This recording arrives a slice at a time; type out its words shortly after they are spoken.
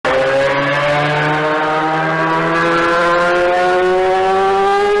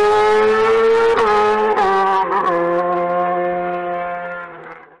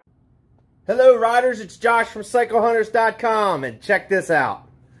Riders, it's Josh from CycleHunters.com, and check this out.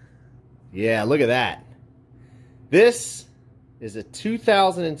 Yeah, look at that. This is a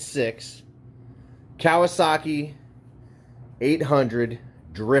 2006 Kawasaki 800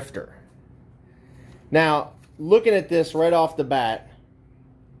 Drifter. Now, looking at this right off the bat,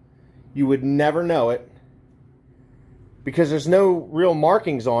 you would never know it because there's no real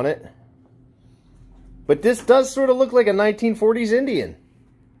markings on it. But this does sort of look like a 1940s Indian.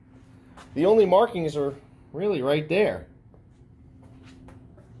 The only markings are really right there.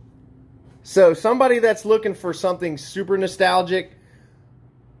 So somebody that's looking for something super nostalgic,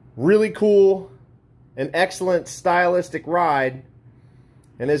 really cool, an excellent stylistic ride,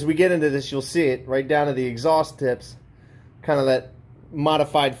 and as we get into this, you'll see it right down to the exhaust tips, kind of that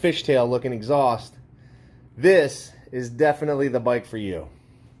modified fishtail looking exhaust. This is definitely the bike for you.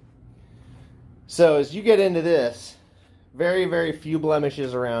 So as you get into this, very, very few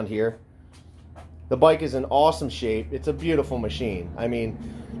blemishes around here. The bike is in awesome shape. It's a beautiful machine. I mean,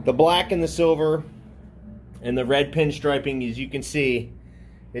 the black and the silver and the red pinstriping, as you can see,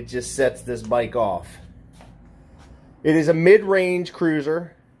 it just sets this bike off. It is a mid-range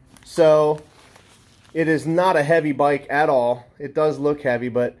cruiser, so it is not a heavy bike at all. It does look heavy,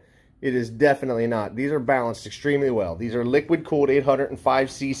 but it is definitely not. These are balanced extremely well. These are liquid-cooled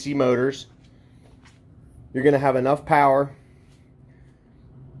 805cc motors. You're going to have enough power.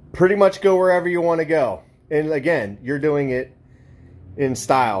 Pretty much go wherever you want to go. And again, you're doing it in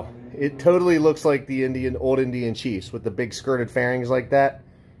style. It totally looks like the old Indian Chiefs with the big skirted fairings like that.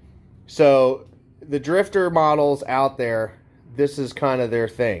 So the drifter models out there, this is kind of their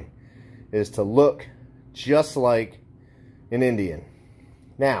thing, is to look just like an Indian.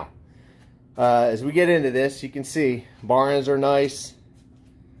 Now, as we get into this, you can see bar ends are nice.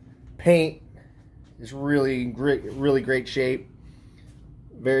 Paint is really great shape.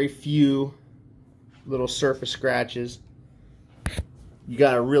 Very few little surface scratches. You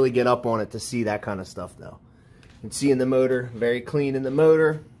got to really get up on it to see that kind of stuff, though. You can see in the motor, very clean in the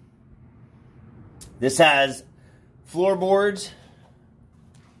motor. This has floorboards.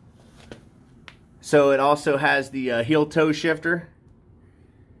 So it also has the heel toe shifter.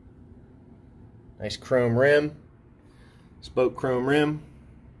 Nice chrome rim. Spoke chrome rim.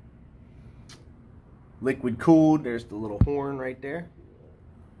 Liquid cooled. There's the little horn right there.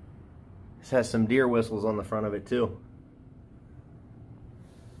 This has some deer whistles on the front of it too.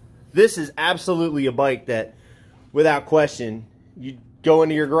 This is absolutely a bike that, without question, you go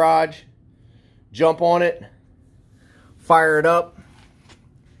into your garage, jump on it, fire it up,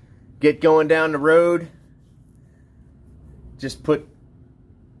 get going down the road, just put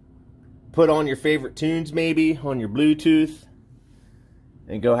on your favorite tunes maybe on your Bluetooth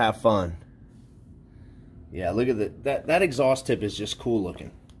and go have fun. Yeah, look at that exhaust tip is just cool looking.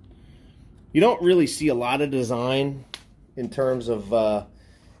 You don't really see a lot of design in terms of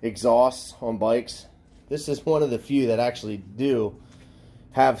exhausts on bikes. This is one of the few that actually do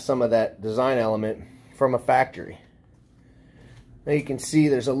have some of that design element from a factory. Now you can see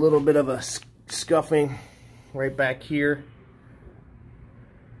there's a little bit of a scuffing right back here.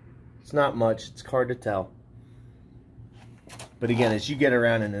 It's not much, it's hard to tell. But again, as you get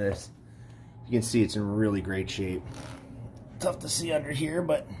around into this, you can see it's in really great shape. Tough to see under here,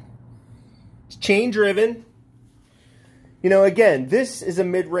 but it's chain driven. You know, again, this is a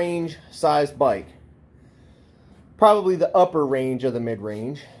mid-range sized bike. Probably the upper range of the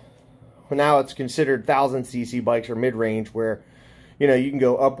mid-range. Now it's considered 1000cc bikes are mid-range, where, you know, you can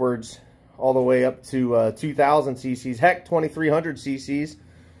go upwards all the way up to 2000 cc's, heck, 2300 cc's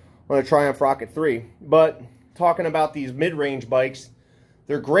on a Triumph Rocket 3. But talking about these mid-range bikes,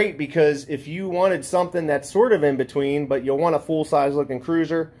 they're great because if you wanted something that's sort of in between, but you'll want a full-size looking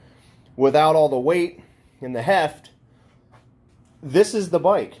cruiser without all the weight and the heft, this is the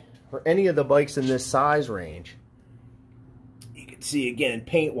bike, or any of the bikes in this size range. You can see, again,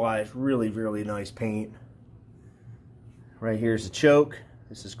 paint-wise, really, really nice paint. Right here's the choke.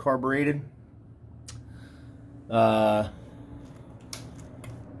 This is carbureted. You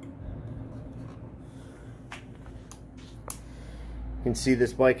can see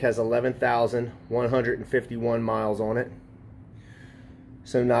this bike has 11,151 miles on it.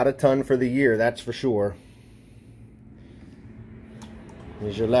 So not a ton for the year, that's for sure.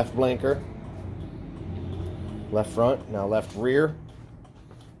 Here's your left blinker. Left front, now left rear.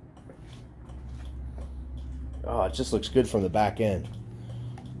 Oh, it just looks good from the back end.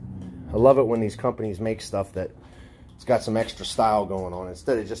 I love it when these companies make stuff that it's got some extra style going on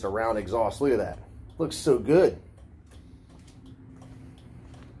instead of just a round exhaust. Look at that. Looks so good.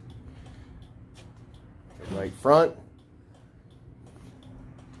 Right front.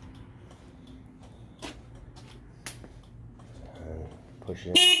 push it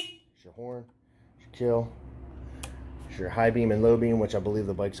in. There's your horn, there's your kill, there's your high beam and low beam, which I believe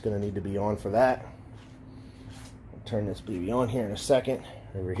the bike's going to need to be on for that. I'll turn this baby on here in a second.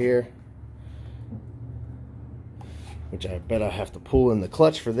 Over here, which I bet I have to pull in the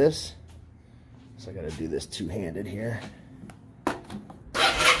clutch for this. So I got to do this two-handed here. There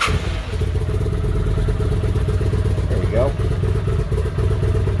we go.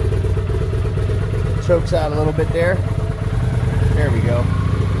 Chokes out a little bit there. There we go.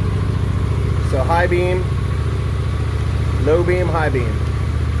 So high beam, low beam, high beam.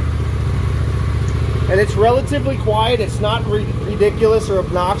 And it's relatively quiet. It's not ridiculous or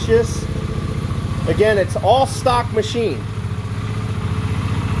obnoxious. Again, it's all stock machine.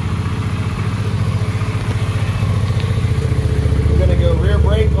 We're going to go rear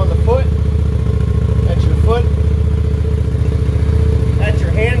brake on the foot. That's your foot. That's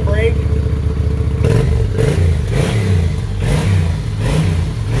your hand brake.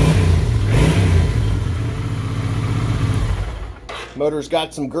 Motor's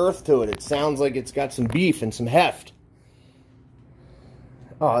got some girth to it. It sounds like it's got some beef and some heft.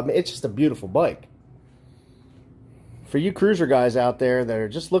 Oh, I mean, it's just a beautiful bike. For you cruiser guys out there that are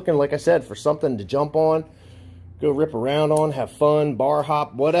just looking, like I said, for something to jump on, go rip around on, have fun, bar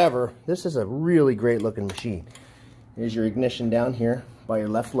hop, whatever, this is a really great looking machine. Here's your ignition down here by your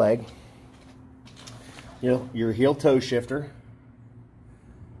left leg. You know, your heel toe shifter.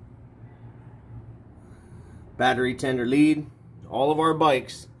 Battery tender lead. All of our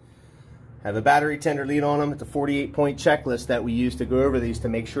bikes have a battery tender lead on them. It's a 48-point checklist that we use to go over these to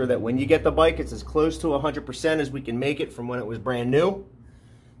make sure that when you get the bike, it's as close to 100% as we can make it from when it was brand new.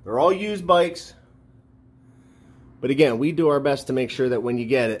 They're all used bikes. But again, we do our best to make sure that when you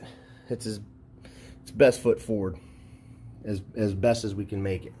get it, it's best foot forward. As best as we can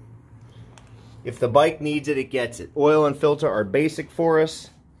make it. If the bike needs it, it gets it. Oil and filter are basic for us.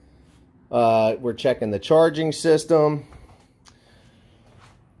 We're checking the charging system.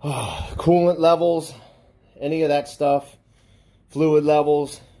 Coolant levels, any of that stuff, fluid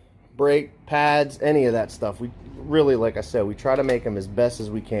levels, brake pads, any of that stuff. We really, like I said, we try to make them as best as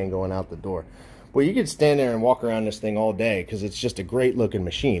we can going out the door. Well, you could stand there and walk around this thing all day because it's just a great looking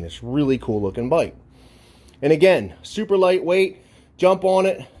machine. It's a really cool looking bike. And again, super lightweight. Jump on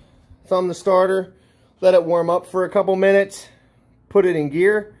it, thumb the starter, let it warm up for a couple minutes, put it in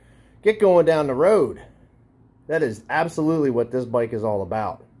gear, get going down the road. That is absolutely what this bike is all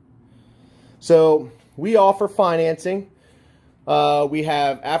about. So we offer financing. We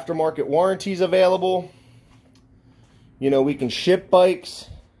have aftermarket warranties available. You know, we can ship bikes.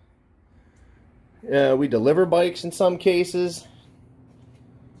 We deliver bikes in some cases.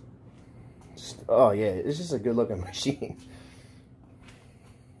 Oh yeah, it's just a good looking machine.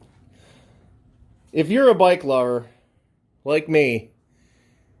 If you're a bike lover like me,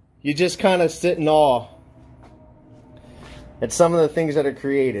 you just kind of sit in awe at some of the things that are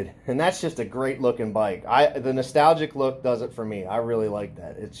created, and that's just a great looking bike. The nostalgic look does it for me. I really like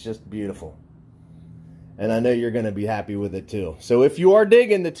that. It's just beautiful, and I know you're going to be happy with it too. So if you are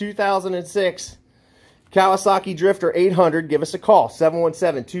digging the 2006 Kawasaki Drifter 800, give us a call,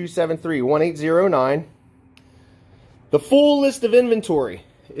 717-273-1809. The full list of inventory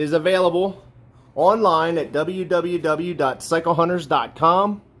is available online at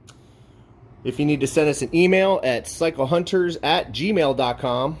www.cyclehunters.com. If you need to send us an email at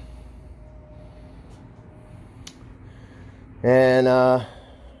cyclehunters@gmail.com. And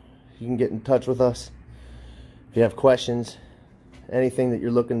you can get in touch with us if you have questions, anything that you're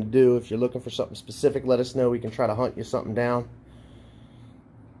looking to do. If you're looking for something specific, let us know. We can try to hunt you something down.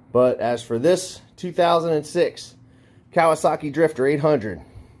 But as for this 2006 Kawasaki Drifter 800,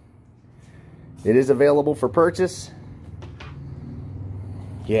 it is available for purchase.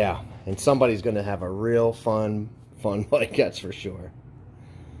 Yeah. And somebody's going to have a real fun bike, that's for sure.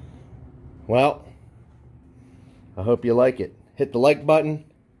 Well, I hope you like it. Hit the like button.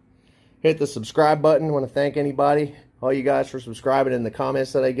 Hit the subscribe button. I want to thank anybody, all you guys, for subscribing in the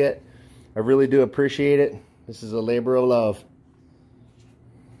comments that I get. I really do appreciate it. This is a labor of love.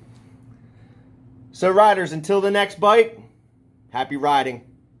 So riders, until the next bike, happy riding.